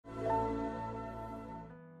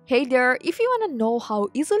Hey there, if you want to know how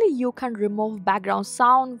easily you can remove background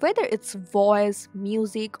sound, whether it's voice,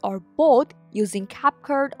 music, or both using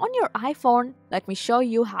CapCut on your iPhone, let me show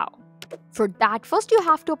you how. For that, first you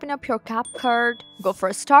have to open up your CapCut, go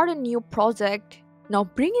for start a new project. Now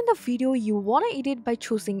bring in the video you want to edit by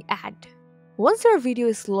choosing add. Once your video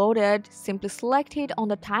is loaded, simply select it on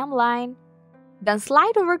the timeline. Then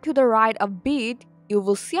slide over to the right a bit, you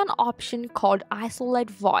will see an option called isolate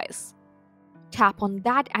voice. Tap on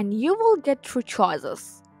that and you will get two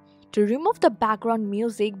choices. To remove the background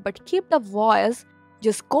music but keep the voice,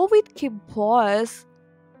 just go with keep voice.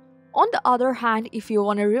 On the other hand, if you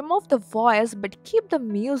want to remove the voice but keep the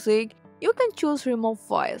music, you can choose remove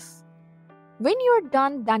voice. When you are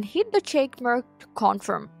done, then hit the check mark to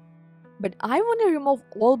confirm. But I want to remove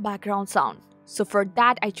all background sound. So for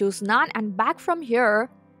that I choose none and back from here.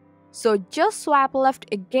 So just swipe left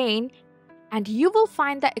again and you will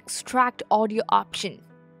find the extract audio option.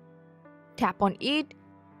 Tap on it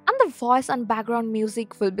and the voice and background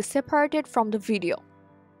music will be separated from the video.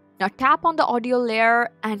 Now tap on the audio layer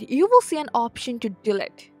and you will see an option to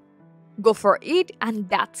delete. Go for it and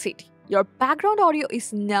that's it. Your background audio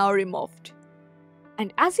is now removed.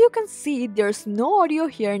 And as you can see, there's no audio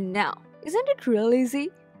here now. Isn't it real easy?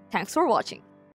 Thanks for watching.